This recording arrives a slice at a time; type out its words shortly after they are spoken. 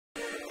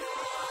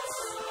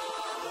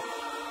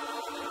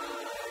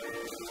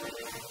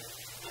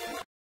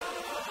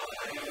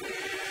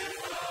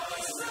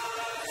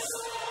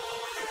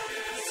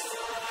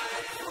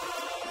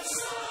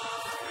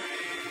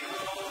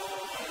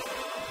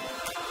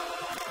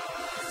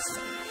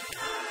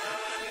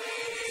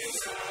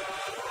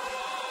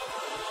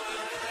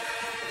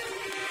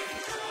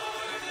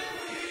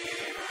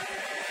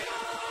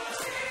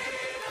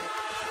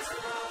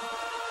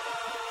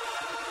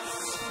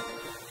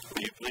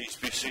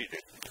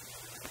seated.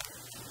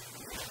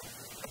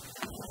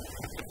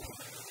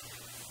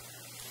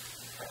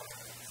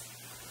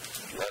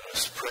 Let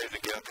us pray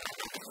together.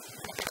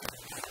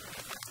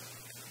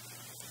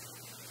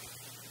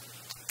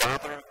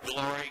 Father of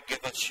glory,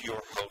 give us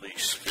your Holy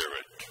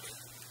Spirit,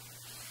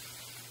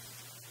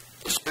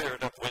 the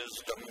Spirit of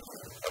wisdom,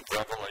 of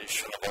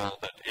revelation of all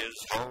that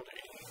is holy.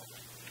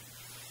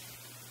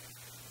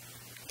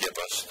 Give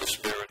us the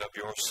Spirit of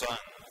your Son,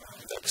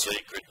 that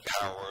sacred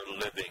power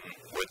living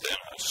within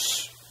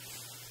us.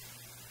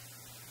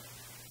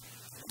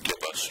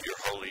 Give us your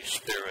Holy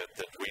Spirit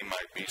that we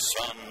might be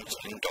sons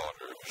and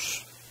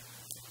daughters,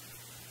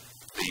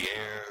 the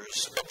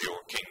heirs of your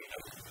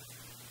kingdom.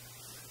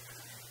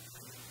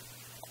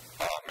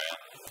 Amen.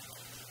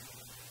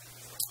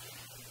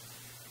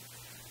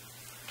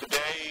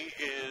 Today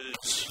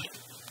is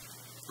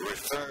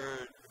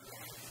referred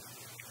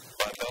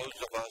by those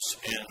of us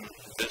in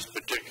this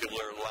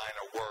particular line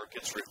of work,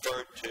 it's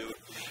referred to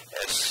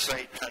as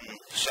Satan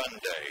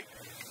Sunday.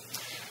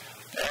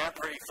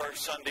 Every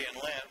first Sunday in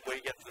Lent,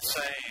 we get the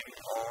same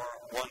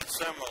or one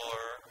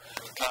similar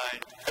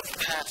kind of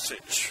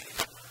passage.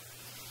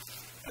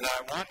 And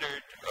I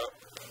wondered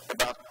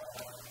about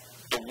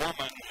the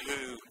woman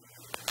whose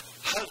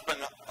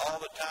husband all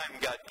the time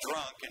got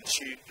drunk, and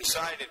she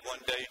decided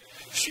one day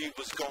she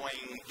was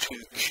going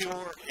to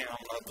cure him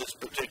of this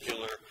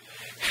particular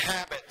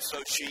habit.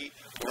 So she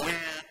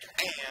went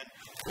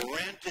and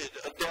rented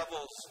a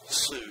devil's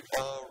suit,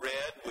 all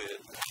red with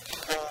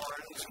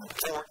horns and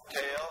fork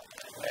tail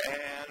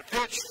and a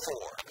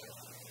pitchfork.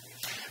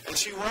 And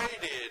she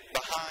waited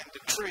behind the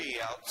tree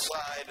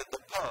outside of the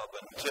pub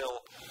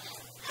until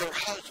her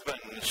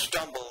husband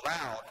stumbled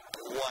out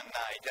one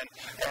night. And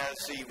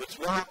as he was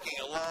walking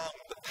along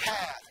the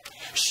path,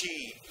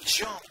 she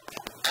jumped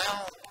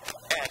out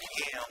at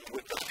him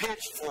with the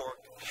pitchfork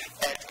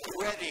at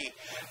ready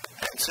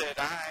and said,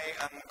 "I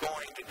am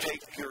going to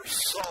take your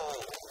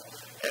soul."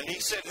 And he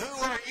said,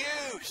 "Who are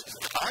you?" She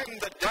said, "I'm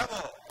the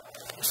devil."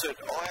 He said,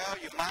 "Well,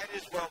 you might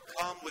as well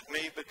come with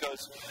me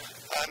because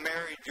I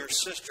married your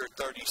sister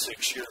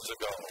 36 years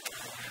ago."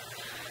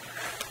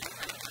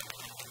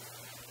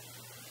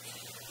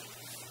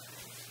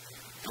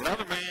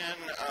 Another man,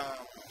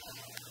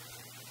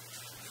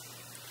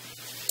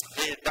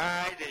 he had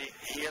died,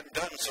 he hadn't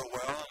done so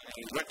well, and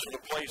he went to the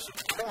place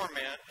of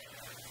torment.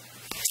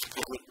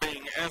 He was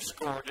being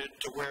escorted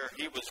to where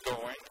he was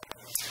going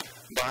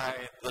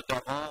by the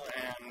devil,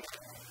 and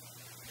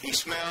he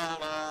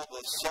smelled all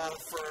the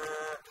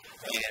sulfur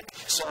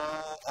and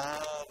saw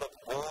all the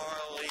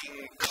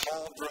boiling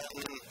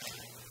cauldron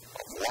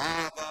of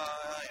lava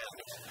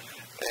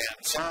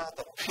and saw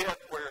the pit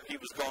where he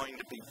was going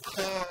to be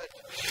put,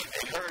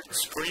 and heard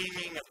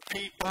screaming of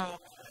people.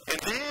 And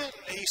then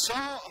he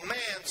saw a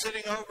man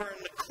sitting over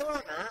in the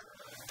corner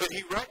that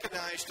he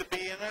recognized to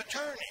be an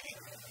attorney.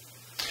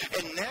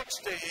 And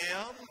next to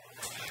him,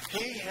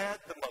 he had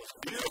the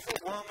most beautiful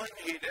woman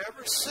he'd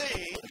ever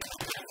seen,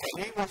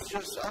 and he was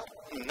just up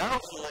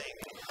nuzzling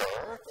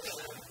her.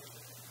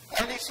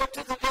 And he said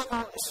to the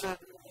devil, he said,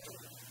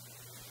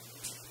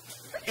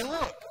 "Hey,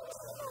 look,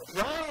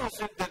 why is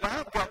it that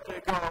I've got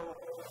to go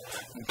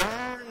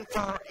burn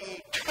for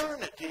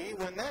eternity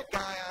when that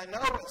guy I know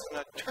is an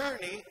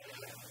attorney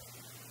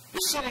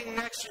is sitting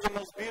next to the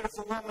most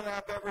beautiful woman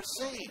I've ever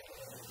seen?"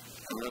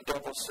 And the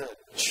devil said,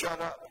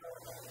 "Shut up.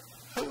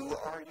 Who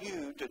are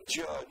you to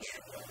judge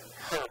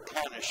her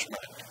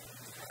punishment?"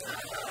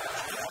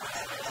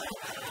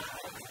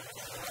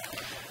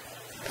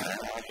 And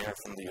I'll hear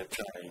from the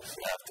attorneys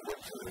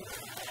afterwards.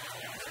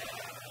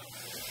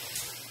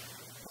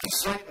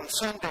 Satan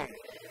Sunday,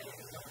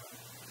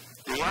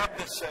 the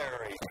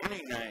adversary,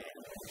 many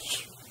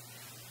names.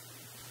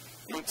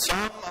 And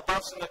some of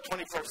us in the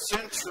 21st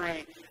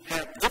century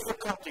have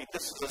difficulty.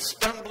 This is a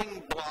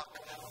stumbling block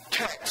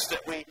text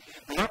that we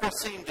never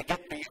seem to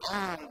get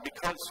beyond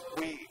because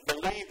we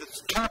believe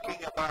it's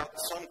talking about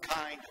some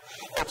kind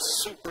of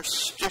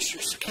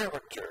superstitious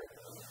character.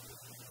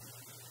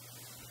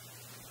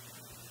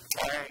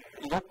 I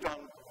looked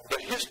on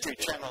the History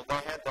Channel. They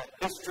had the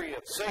history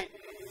of Satan.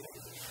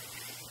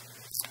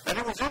 And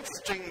it was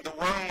interesting the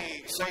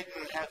way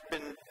Satan has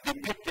been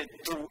depicted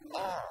through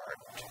art.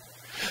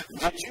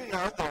 Did you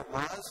know there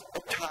was a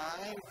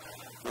time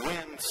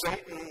when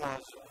Satan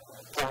was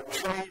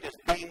portrayed as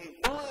being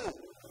blue?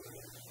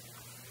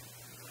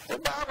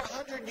 About a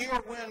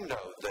 100-year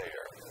window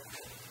there.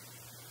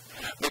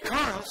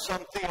 Because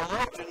some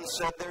theologians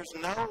said there's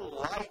no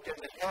light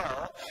in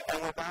hell,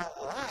 and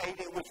without light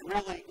it was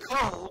really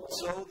cold,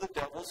 so the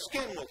devil's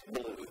skin was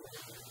blue.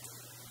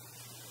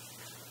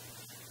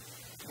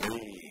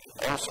 We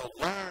also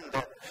learned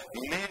that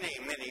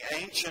many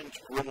ancient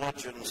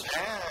religions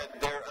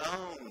had their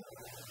own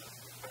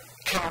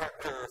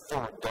character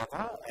for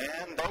devil,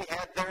 and they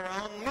had their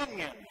own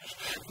minions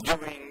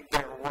doing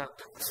their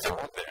work for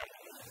them.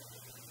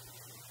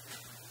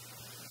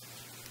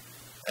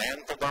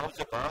 And for those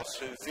of us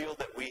who feel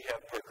that we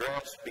have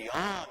progressed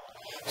beyond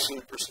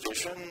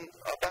superstition,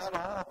 about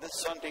all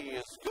this Sunday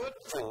is good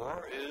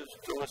for is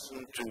to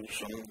listen to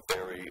some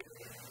very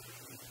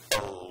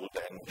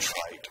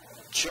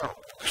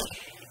jokes.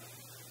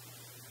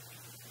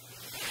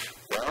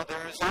 Well,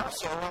 there is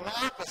also an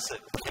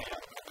opposite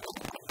camp.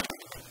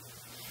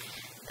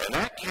 And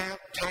that camp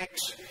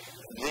takes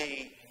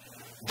the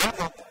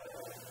devil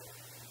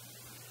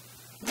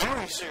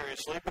very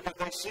seriously because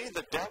they see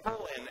the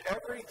devil in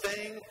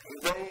everything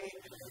they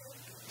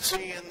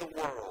see in the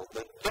world.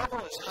 The devil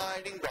is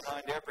hiding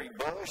behind every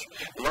bush,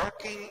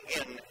 lurking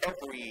in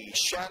every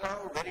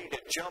shadow, ready to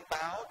jump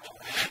out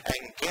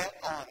and get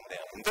on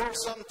them. There are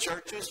some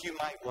churches you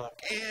might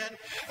walk in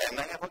and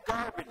they have a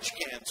garbage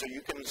can so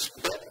you can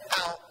spit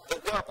out the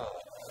devil,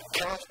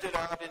 cast it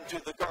out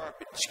into the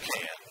garbage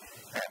can.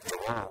 After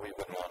all, we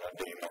wouldn't want a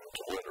demon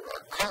to litter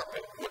our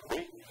carpet, would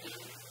we?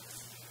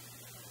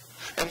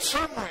 And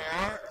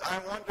somewhere, I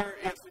wonder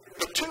if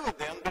the two of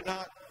them do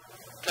not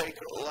take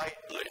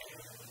lightly,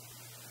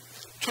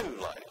 too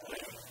lightly,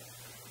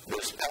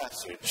 this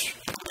passage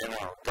in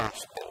our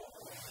gospel.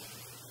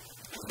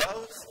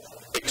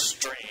 Both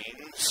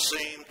extremes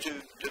seem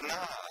to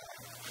deny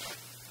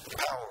the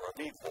power of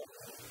evil,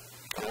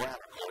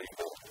 radical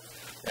evil,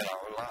 in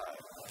our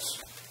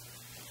lives.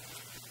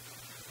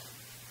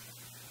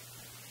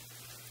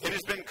 It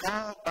has been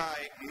called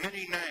by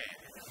many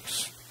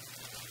names.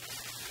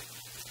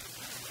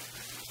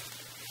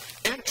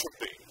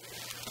 Entropy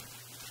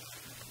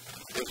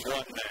is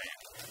one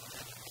name.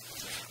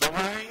 The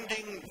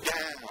winding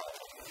down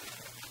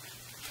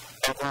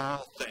of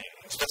all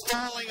things, the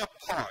falling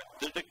apart,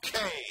 the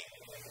decay.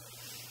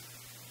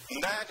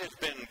 And that has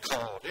been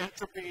called.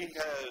 Entropy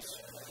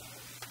has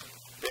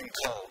been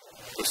called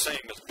the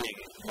same as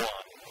being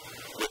one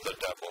with the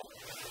devil.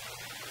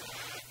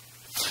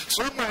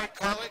 Some might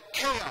call it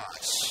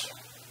chaos.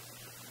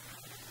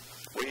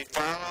 We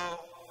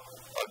follow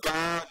a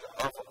God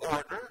of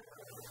order.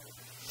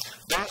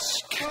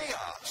 Thus,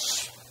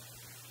 chaos,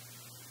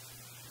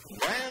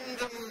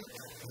 random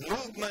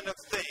movement of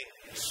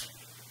things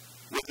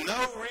with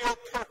no real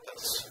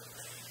purpose,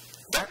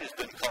 that has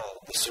been called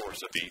the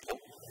source of evil.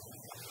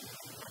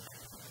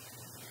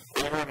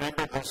 We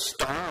remember the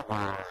Star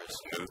Wars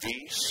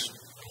movies,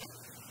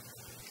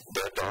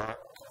 the dark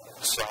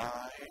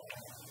side,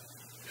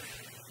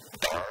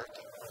 Darth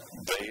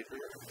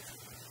Vader.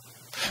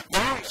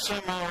 Very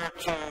similar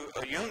to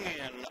a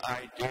Jungian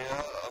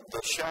idea of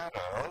the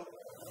shadow.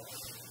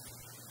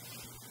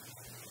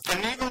 And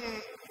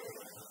even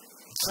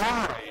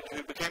Freud,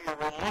 who became a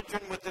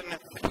religion within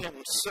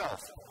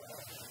himself,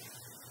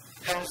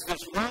 has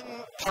this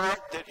one part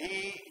that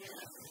he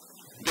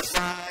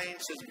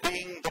defines as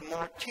being the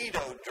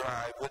Mortito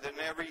drive within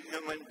every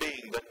human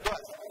being, the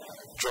death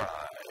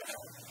drive.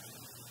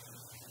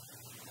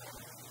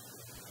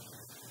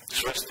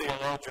 Swiss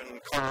theologian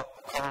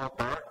Karl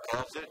Barth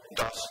calls it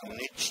das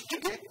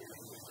Nichtige,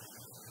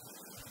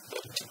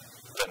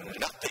 the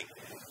nothing,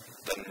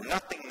 the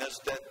nothingness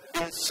that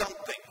is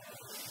something.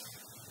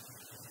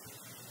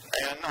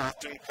 And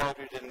often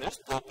quoted in this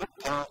pulpit,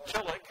 Paul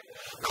Tillich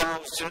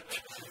calls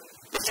it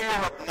the fear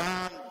of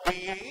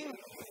non-being.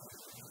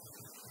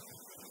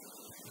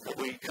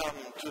 We come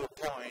to a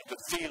point of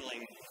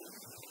feeling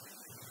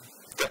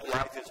that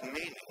life is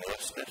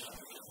meaninglessness.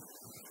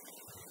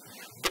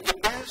 But the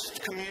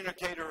best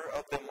communicator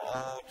of them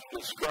all to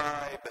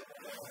describe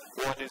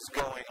what is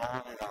going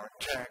on in our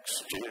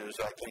text is,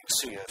 I think,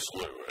 C.S.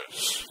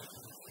 Lewis.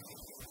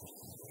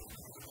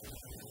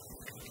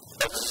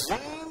 A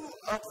zoo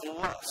of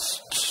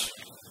lust,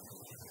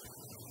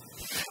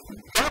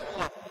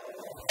 bedlam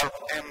of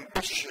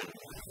ambition.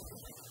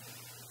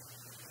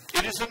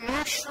 It is a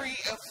nursery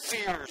of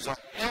fears, a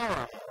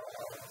harem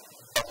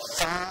of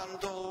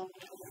fondled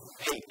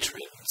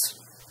hatreds,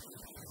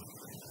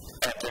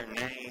 and their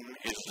name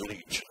is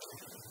Legion.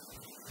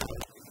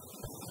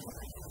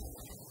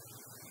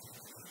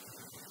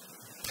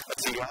 A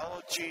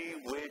theology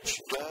which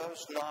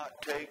does not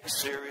take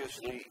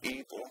seriously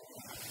evil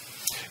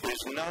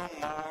is no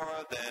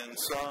more than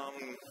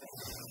some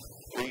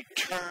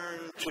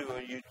return to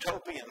a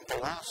utopian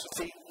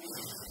philosophy.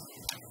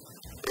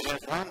 It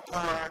has one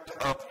part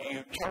of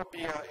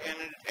utopia in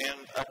it and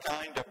a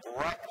kind of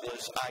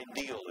reckless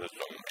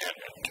idealism in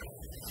it.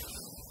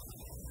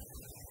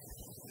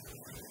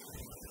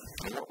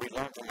 And what we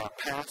learn from our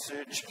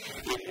passage,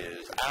 it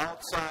is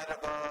outside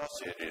of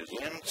us, it is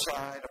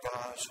inside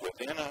of us,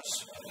 within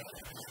us.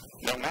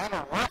 No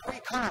matter what we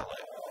call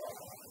it,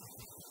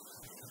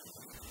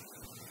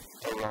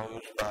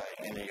 arose by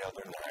any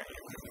other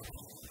name.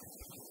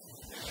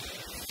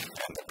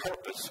 And the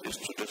purpose is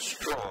to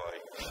destroy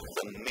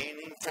the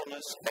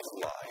meaningfulness of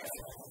life.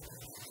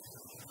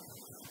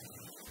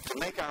 To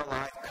make our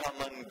life come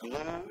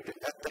unglued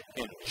at the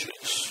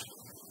hinges.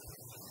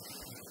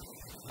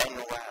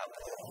 Unravel.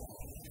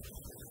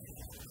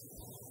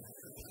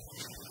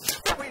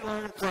 What we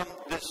learn from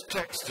this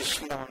text this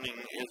morning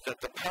is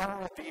that the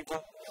power of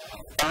evil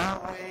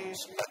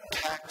always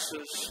attacks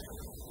us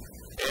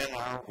in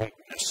our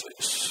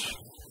weaknesses.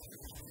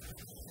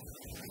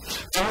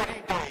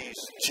 40 days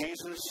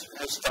Jesus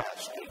has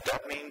fasted.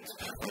 That means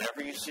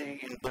whenever you see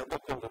in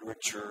biblical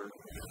literature,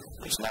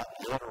 it's not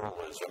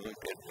literalism,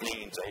 it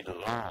means a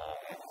long,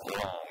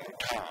 long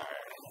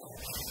time.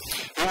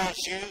 He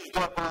has used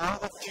up all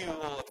the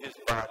fuel of his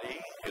body.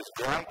 His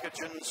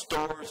glycogen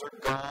stores are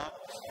gone.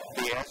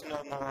 He has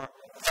no more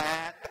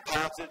fat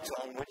deposits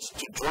on which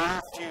to draw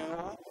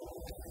fuel.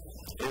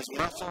 His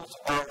muscles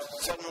are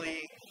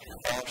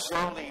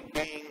slowly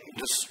being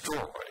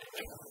destroyed.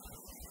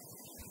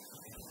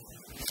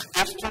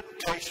 This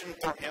temptation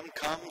for him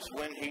comes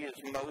when he is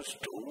most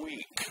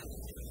weak.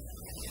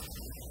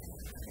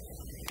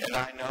 And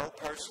I know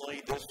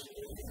personally this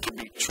to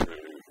be true.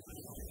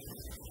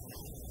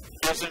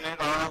 Isn't it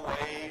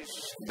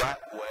always that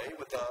way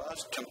with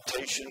us?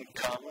 Temptation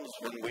comes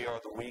when we are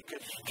the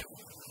weakest.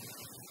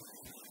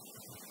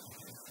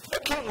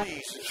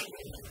 Achilles,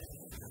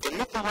 the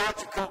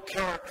mythological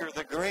character,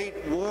 the great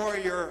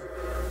warrior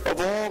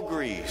of all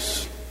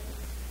Greece.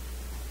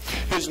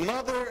 His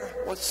mother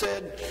was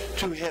said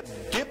to have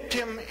dipped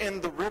him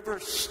in the river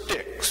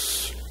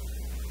Styx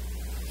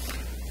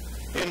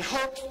in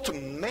hopes to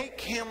make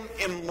him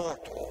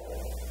immortal.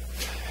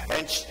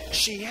 And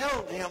she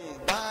held him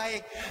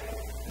by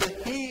the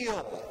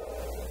heel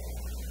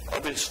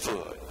of his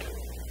foot.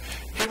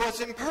 He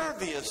was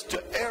impervious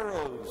to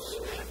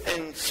arrows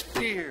and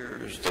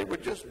spears. They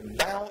would just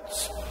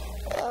bounce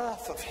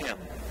off of him.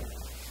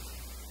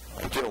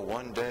 Until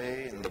one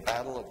day in the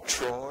Battle of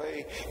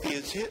Troy, he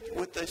is hit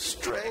with a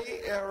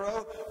stray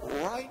arrow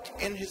right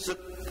in his,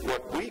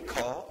 what we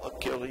call,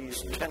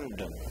 Achilles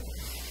tendon.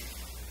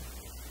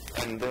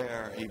 And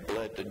there he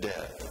bled to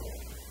death.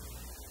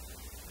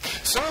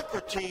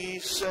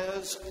 Socrates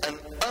says an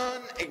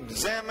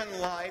unexamined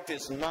life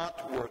is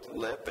not worth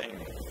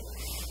living.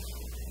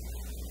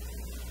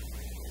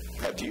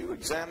 Have you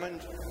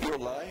examined your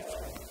life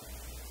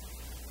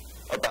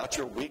about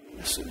your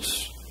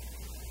weaknesses?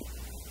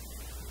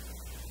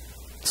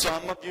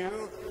 Some of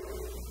you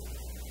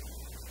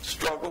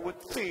struggle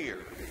with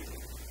fear.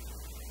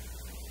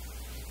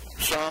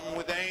 Some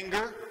with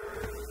anger.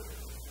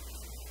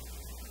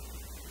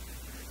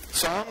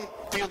 Some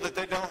feel that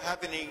they don't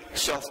have any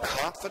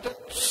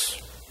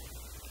self-confidence.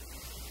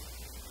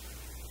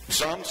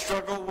 Some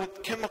struggle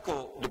with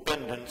chemical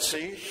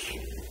dependencies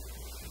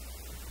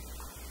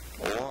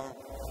or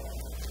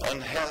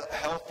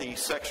unhealthy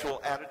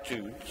sexual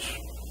attitudes.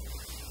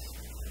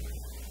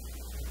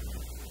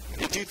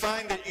 If you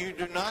find that you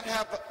do not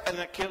have an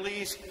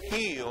Achilles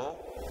heel,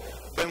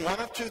 then one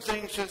of two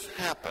things has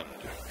happened.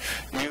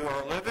 You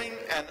are living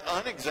an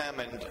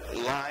unexamined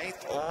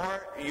life,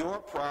 or your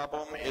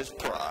problem is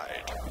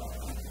pride.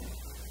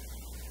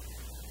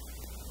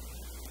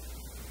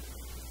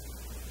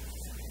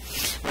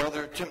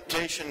 Whether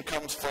temptation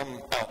comes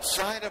from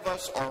outside of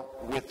us or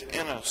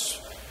within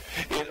us,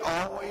 it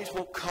always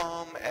will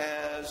come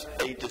as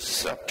a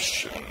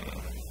deception.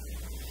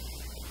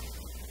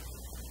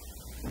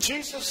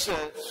 Satan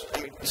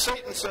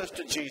says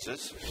to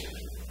Jesus,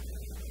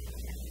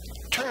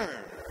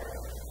 turn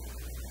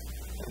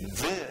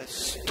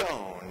this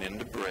stone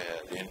into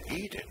bread and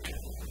eat it.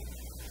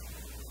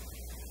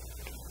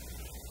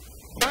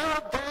 Bow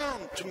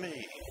down to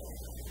me,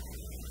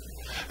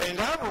 and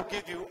I will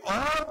give you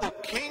all the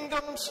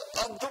kingdoms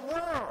of the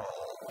world.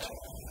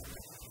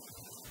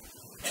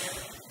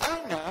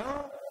 I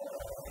know.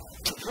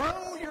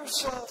 Throw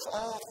yourself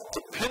off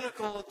the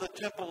pinnacle of the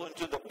temple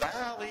into the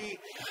valley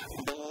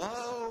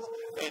below,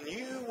 and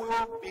you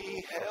will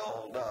be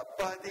held up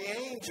by the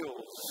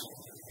angels,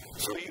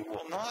 so you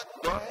will not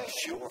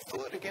dash your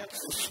foot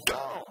against the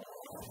stone.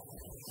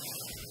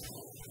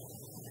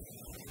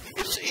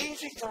 It's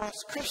easy for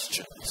us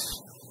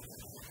Christians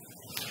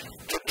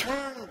to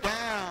turn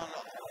down,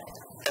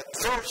 at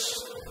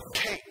first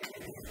take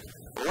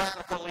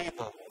radical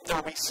evil,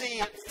 though we see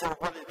it for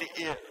what it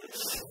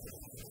is.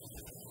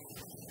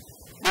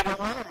 We don't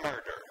want to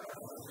murder.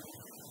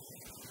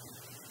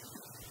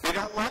 We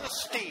don't want to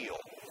steal.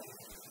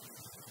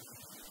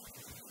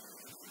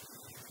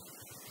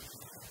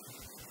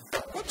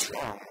 But what's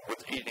wrong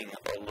with eating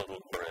a little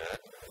bread?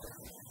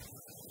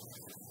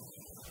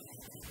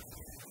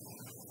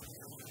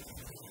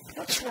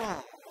 What's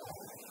wrong,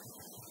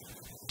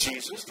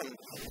 Jesus, in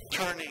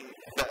turning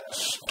that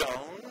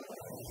stone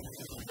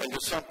into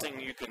something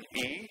you can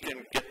eat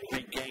and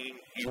regain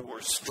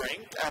your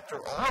strength? After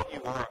all,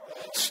 you are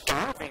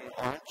starving,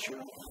 aren't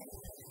you?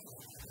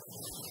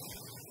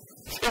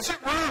 Is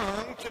it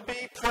wrong to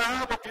be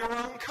proud of your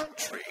own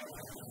country?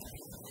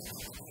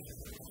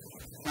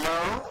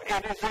 No,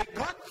 it is a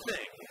good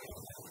thing.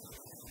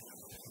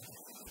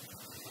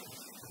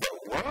 But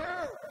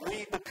where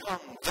we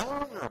become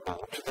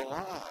vulnerable to the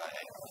lie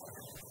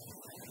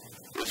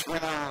is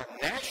when our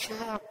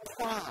national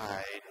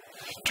pride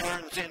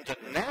turns into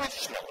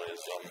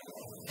nationalism,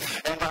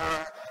 and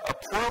our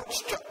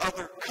approach to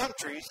other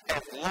countries,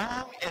 as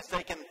long as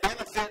they can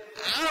benefit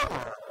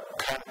our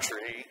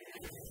country,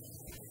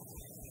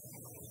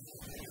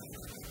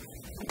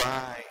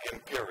 by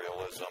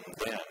imperialism,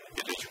 then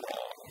it is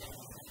wrong.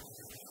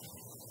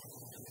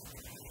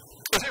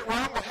 Is it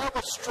wrong to have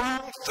a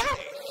strong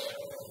faith?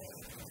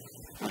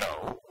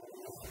 No.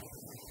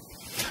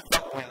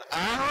 But when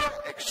our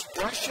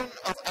expression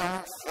of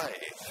our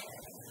faith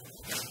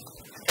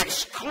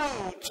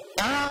excludes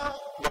disavow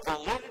the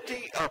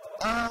validity of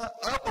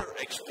other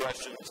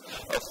expressions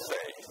of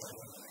faith.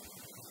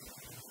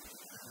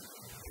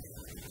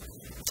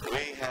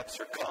 We have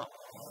succumbed.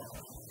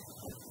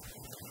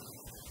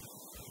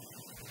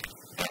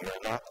 And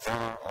they're not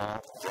far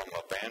off from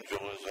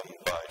evangelism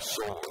by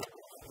sword.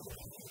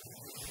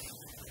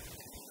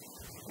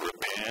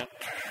 Repent,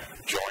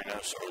 join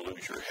us, or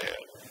lose your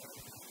head.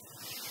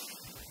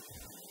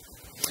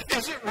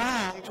 Is it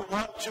wrong to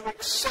want to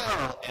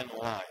excel in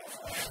life,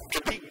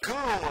 to be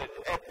good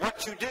at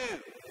what you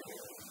do?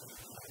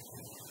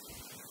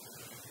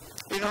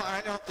 You know,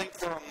 I don't think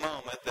for a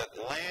moment that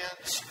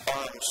Lance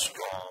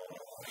Armstrong,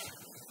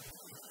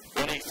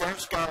 when he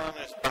first got on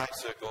his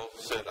bicycle,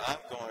 said, I'm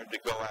going to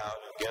go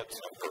out and get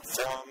some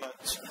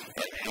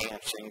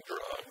performance-enhancing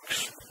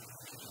drugs.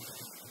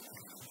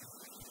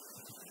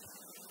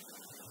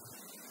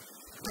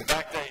 In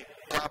fact, they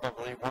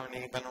probably weren't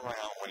even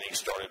around when he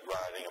started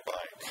riding a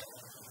bike.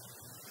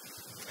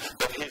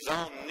 But his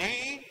own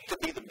need to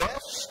be the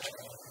best,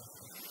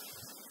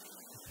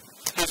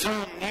 his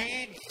own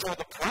need for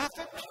the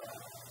profit,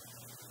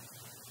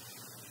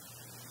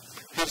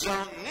 his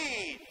own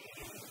need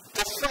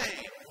for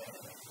fame,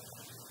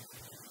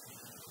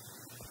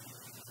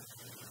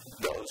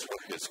 those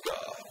were his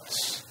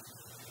gods.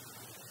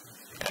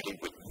 And he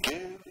would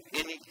do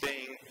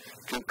anything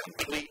to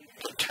complete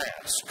the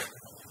task,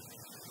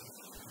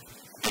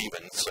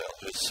 even sell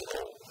his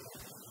soul.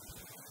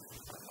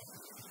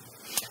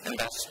 And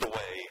that's the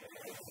way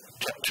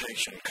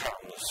temptation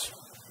comes.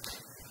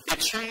 It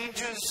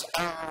changes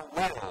our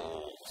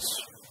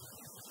wills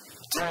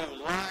through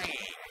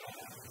lying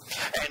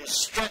and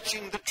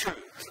stretching the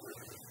truth.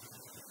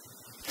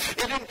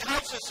 It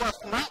entices us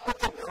not with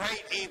the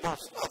great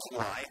evils of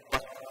life,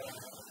 but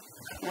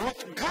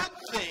with good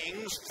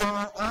things for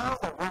all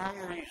the wrong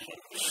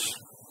reasons.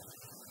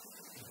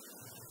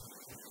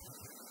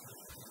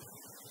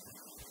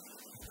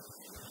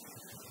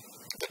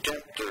 The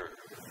tempter,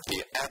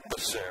 the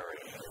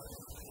adversary,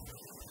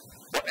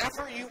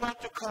 whatever you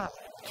want to call it,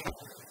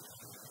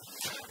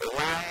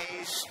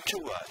 lies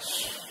to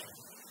us.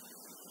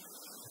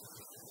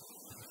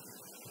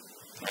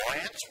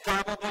 Lance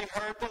probably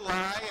heard the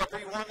lie.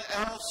 Everyone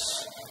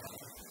else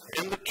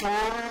in the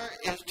tour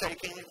is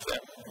taking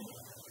them.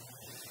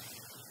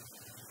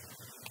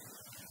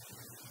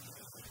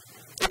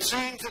 It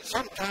seems that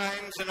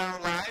sometimes in our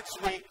lives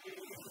we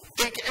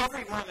think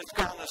everyone has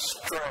gone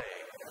astray.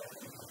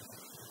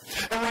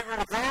 And we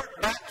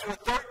revert back to a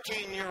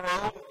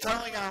 13-year-old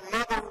telling our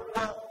mother,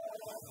 well,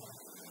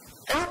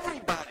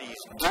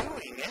 everybody's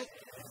doing it.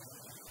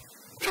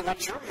 To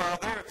which your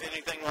mother, if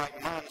anything like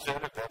mine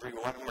said, if every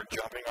one of them were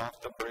jumping off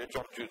the bridge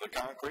onto the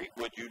concrete,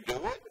 would you do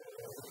it?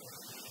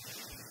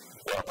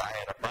 Well, if I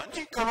had a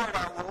bungee cord,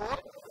 I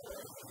would.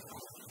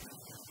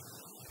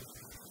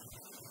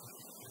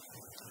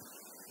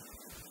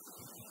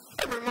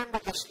 I remember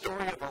the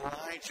story of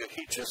Elijah.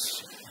 He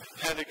just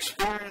had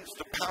experienced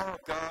the power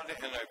of God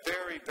in a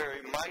very,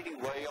 very mighty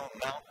way on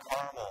Mount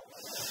Carmel.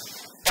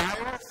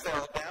 Fire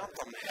fell down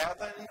from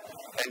heaven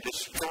and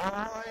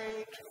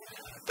destroyed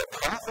the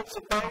prophets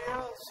of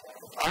Baal's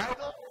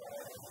idol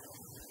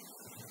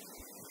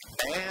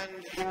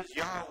and his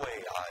Yahweh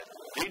idol.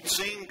 He'd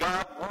seen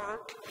God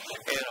work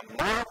in a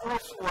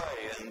marvelous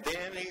way, and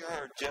then he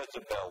heard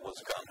Jezebel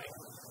was coming.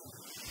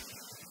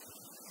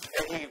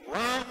 And he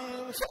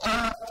runs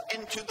off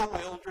into the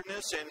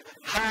wilderness and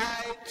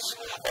hides.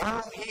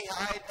 Oh, he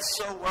hides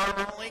so well,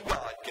 only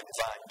God can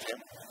find him.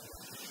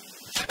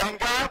 And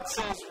God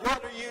says,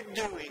 what are you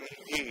doing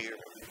here?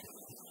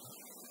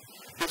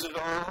 He said,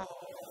 oh,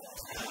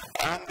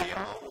 I'm the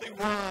only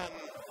one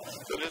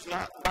that has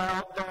not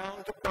bowed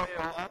down to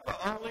Baal. I'm the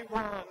only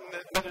one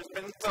that has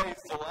been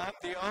faithful. I'm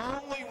the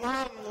only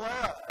one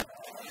left.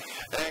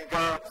 And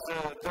God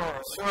said, there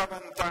are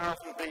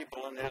 7,000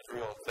 people in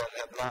Israel that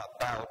have not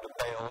bowed to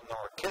Baal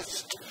nor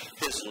kissed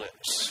his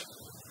lips.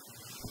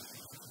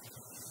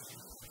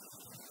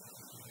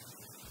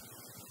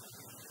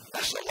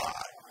 That's a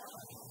lie.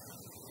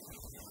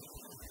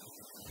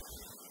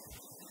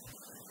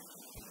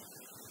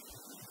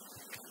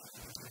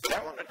 But I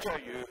want to tell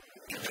you,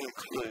 to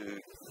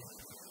conclude,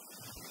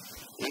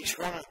 each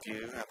one of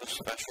you have a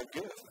special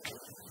gift.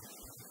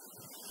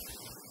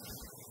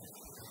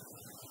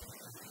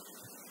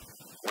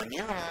 When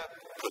you have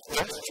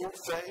professed your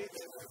faith,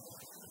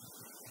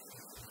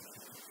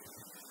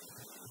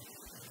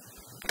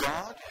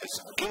 God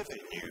has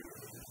given you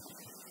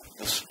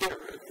the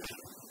Spirit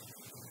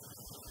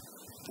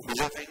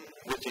living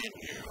within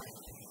you.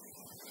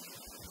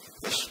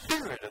 The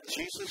Spirit of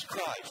Jesus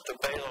Christ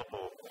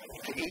available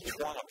to each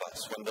one of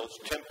us when those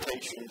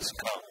temptations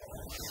come.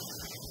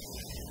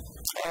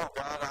 Oh,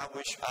 God, I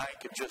wish I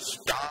could just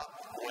stop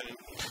when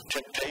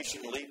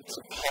temptation leaps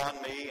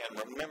upon me and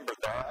remember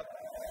that.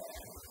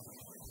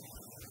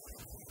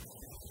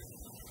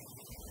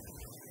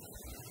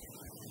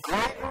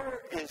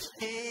 Greater is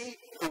He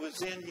who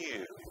is in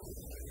you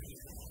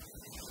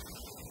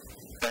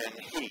than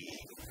he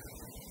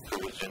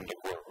who is in the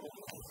world.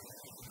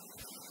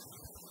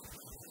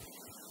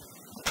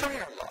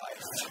 Prayer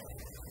life.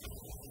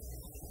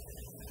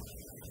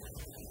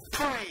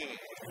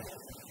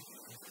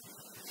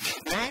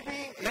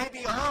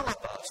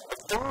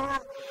 before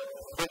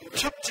when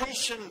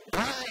temptation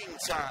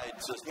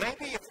blindsides us,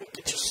 maybe if we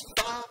could just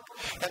stop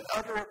and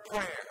utter a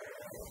prayer,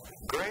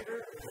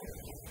 greater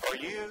are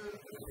you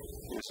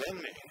who is in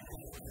me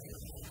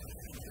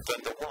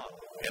than the one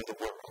in the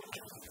world.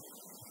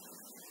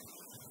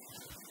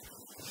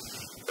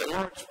 The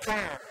Lord's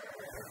Prayer,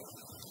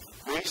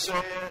 we say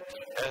it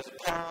as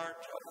part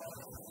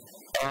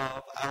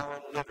of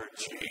our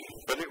liturgy,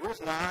 but it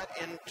was not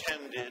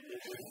intended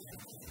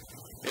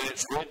in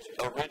its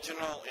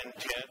original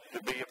intent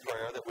to be a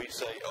prayer that we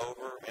say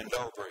over and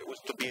over. It was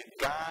to be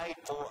a guide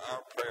for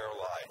our prayer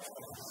life.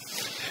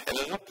 And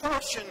there's a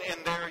portion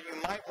in there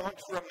you might want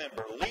to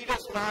remember. Lead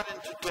us not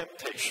into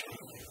temptation,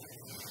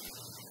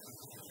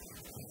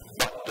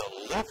 but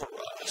deliver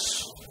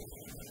us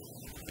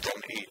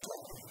from evil.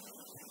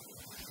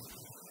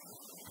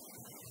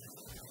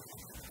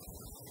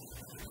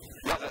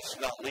 Let us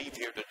not leave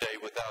here today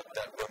without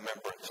that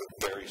remembrance of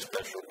a very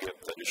special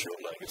gift that is your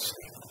legacy.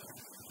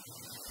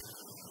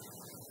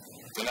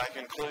 And I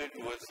conclude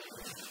with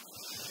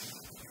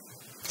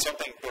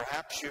something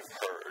perhaps you've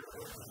heard,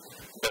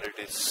 but it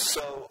is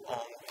so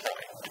on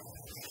point.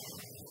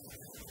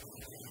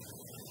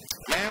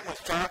 Man was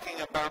talking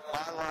about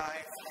my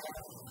life.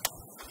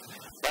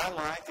 My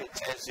life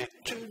is as if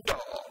two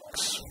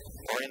dogs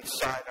are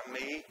inside of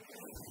me,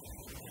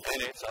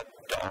 and it's a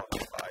dog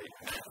fight.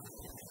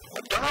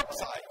 A dog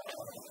fight.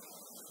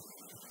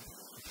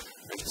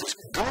 There's this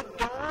good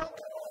dog,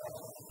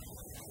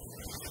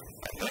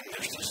 and then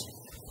there's this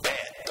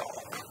bad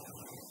dog.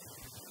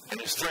 And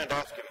his friend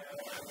asked him,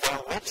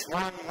 well, which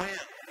one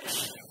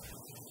wins?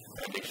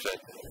 And he said,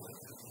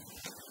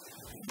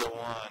 the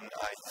one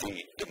I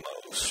feed the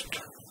most.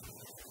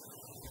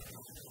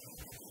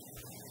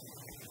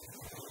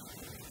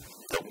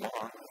 The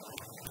one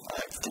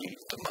I feed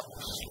the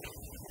most.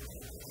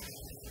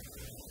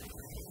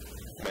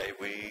 May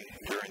we,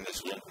 during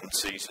this Lenten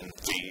season,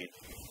 feed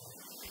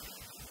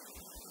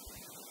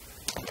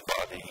the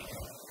body,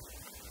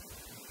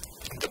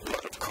 the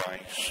blood of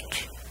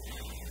Christ,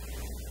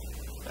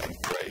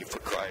 and pray for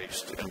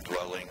Christ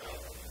indwelling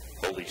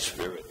Holy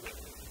Spirit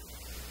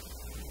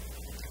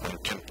when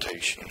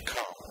temptation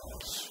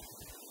comes.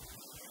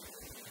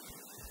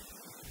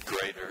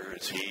 Greater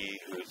is He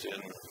who is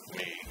in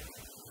me